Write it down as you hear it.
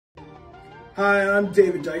Hi, I'm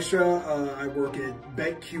David Dykstra. I work at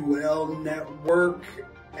BETQL Network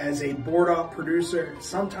as a board op producer,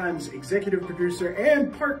 sometimes executive producer,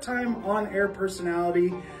 and part-time on-air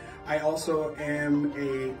personality. I also am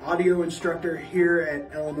an audio instructor here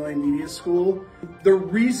at Illinois Media School. The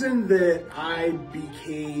reason that I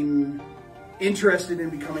became interested in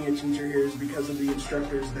becoming a teacher here is because of the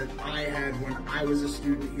instructors that I had when I was a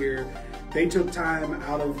student here. They took time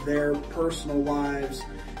out of their personal lives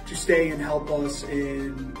to stay and help us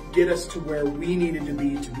and get us to where we needed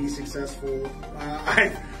to be successful.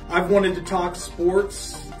 I've wanted to talk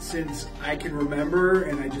sports since I can remember,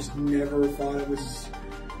 and I just never thought it was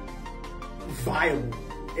viable.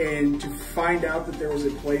 And to find out that there was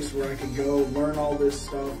a place where I could go learn all this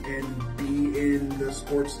stuff and be in the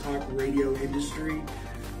sports talk radio industry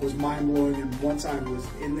was mind-blowing. And once I was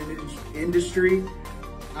in the industry,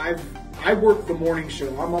 I work the morning show.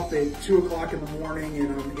 I'm up at 2 o'clock in the morning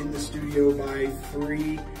and I'm in the studio by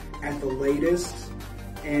 3 at the latest.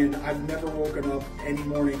 And I've never woken up any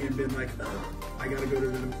morning and been like, I gotta go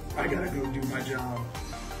do my job.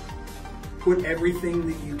 Put everything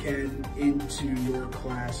that you can into your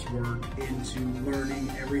classwork, into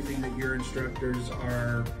learning everything that your instructors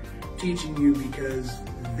are teaching you, because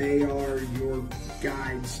they are your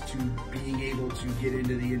guides to being able to get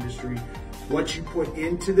into the industry. What you put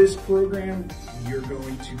into this program, you're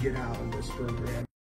going to get out of this program.